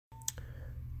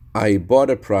I bought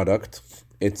a product,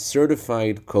 it's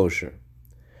certified kosher.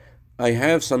 I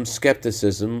have some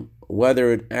skepticism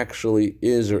whether it actually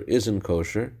is or isn't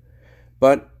kosher,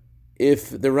 but if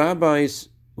the rabbis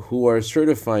who are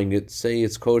certifying it say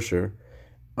it's kosher,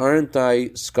 aren't I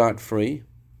scot-free?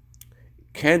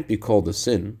 Can't be called a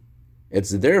sin.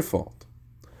 It's their fault.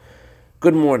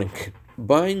 Good morning.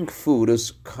 Buying food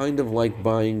is kind of like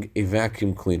buying a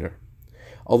vacuum cleaner.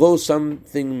 Although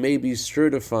something may be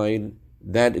certified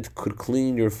that it could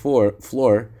clean your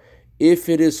floor, if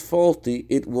it is faulty,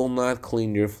 it will not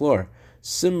clean your floor.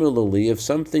 Similarly, if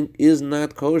something is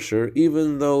not kosher,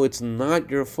 even though it's not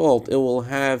your fault, it will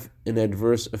have an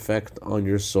adverse effect on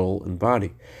your soul and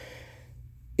body.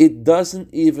 It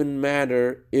doesn't even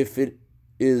matter if it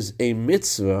is a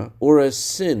mitzvah or a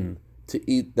sin to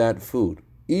eat that food.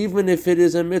 Even if it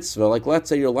is a mitzvah, like let's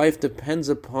say your life depends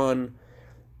upon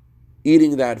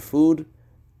eating that food,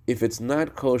 if it's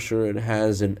not kosher, it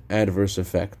has an adverse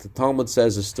effect. The Talmud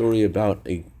says a story about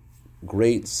a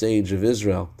great sage of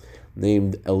Israel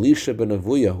named Elisha ben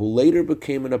Avuya, who later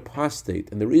became an apostate.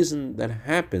 And the reason that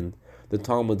happened, the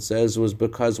Talmud says, was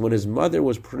because when his mother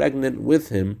was pregnant with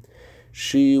him,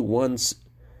 she once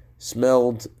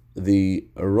smelled the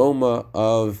aroma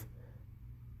of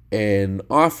an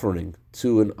offering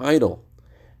to an idol,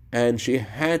 and she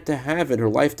had to have it. Her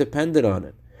life depended on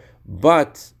it.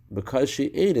 But because she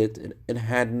ate it, it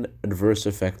had an adverse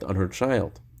effect on her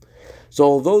child. So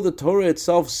although the Torah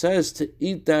itself says to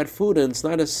eat that food and it's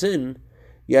not a sin,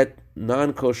 yet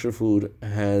non-kosher food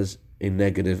has a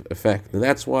negative effect. And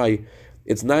that's why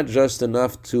it's not just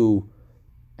enough to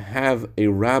have a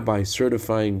rabbi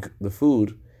certifying the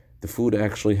food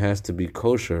actually has to be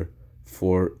kosher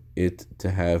for it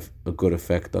to have a good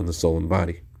effect on the soul and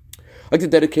body. I'd like to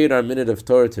dedicate our minute of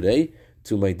Torah today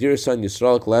to my dear son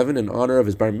Yisrael Levin in honor of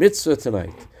his bar mitzvah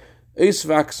tonight.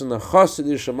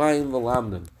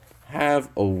 Have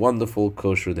a wonderful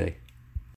kosher day.